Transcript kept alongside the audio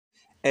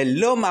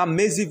Hello my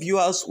amazing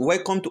viewers,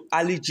 welcome to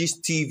Ali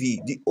Gist TV,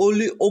 the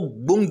only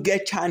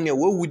ogbonge channel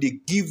where we dey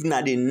give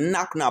na dey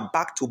knack na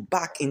back to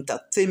back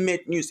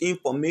entertainment news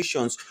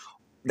informations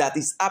that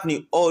is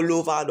happening all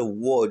over the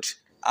world.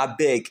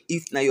 Abeg,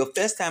 if na your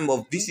first time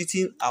of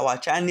visiting our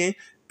channel,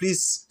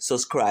 please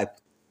subscribe.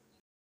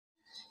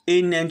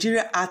 A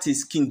Nigerian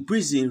artist, Kinq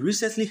Brizy,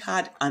 recently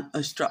had an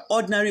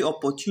extraordinary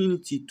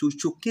opportunity to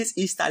showcase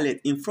his talent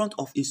in front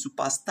of a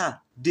superstar,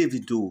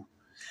 Davido,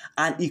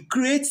 and he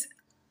creates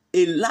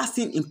a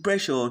lasting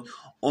impression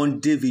on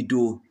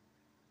Davido.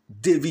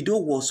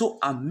 Davido was so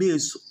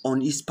amazed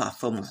on his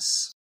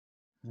performance.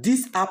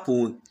 This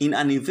happened in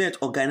an event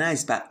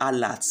organized by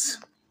Alert,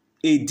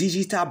 a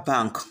digital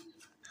bank,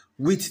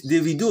 with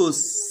Davido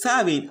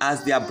serving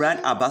as their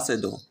brand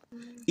ambassador.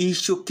 He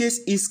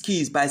showcased his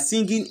skills by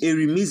singing a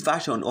remixed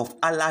version of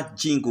Alert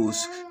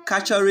jingles,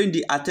 capturing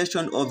the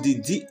attention of the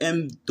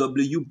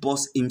DMW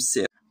boss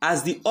himself.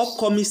 As the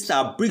upcoming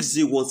star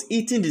Brizy was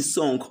hitting the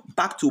song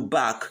back to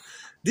back,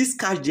 this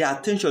catch the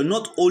attention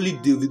not only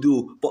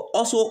Davido but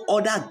also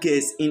other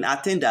guests in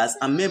attendance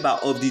and members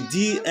of the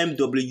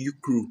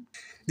DMW crew.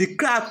 The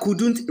crowd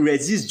couldn't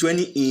resist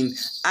joining in,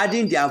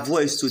 adding their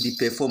voice to the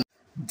performance.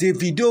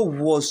 Davido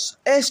was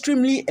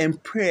extremely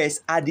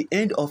impressed at the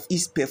end of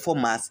his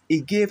performance.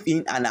 He gave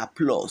him an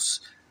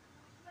applause,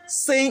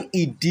 saying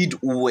he did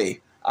well.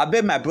 I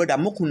bet my brother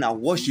make una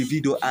watch the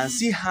video and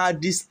see how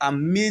this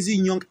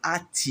amazing young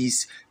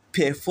artist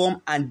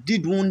performed and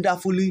did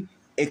wonderfully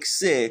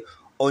excel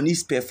on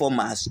his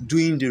performance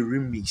during the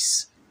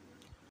remix.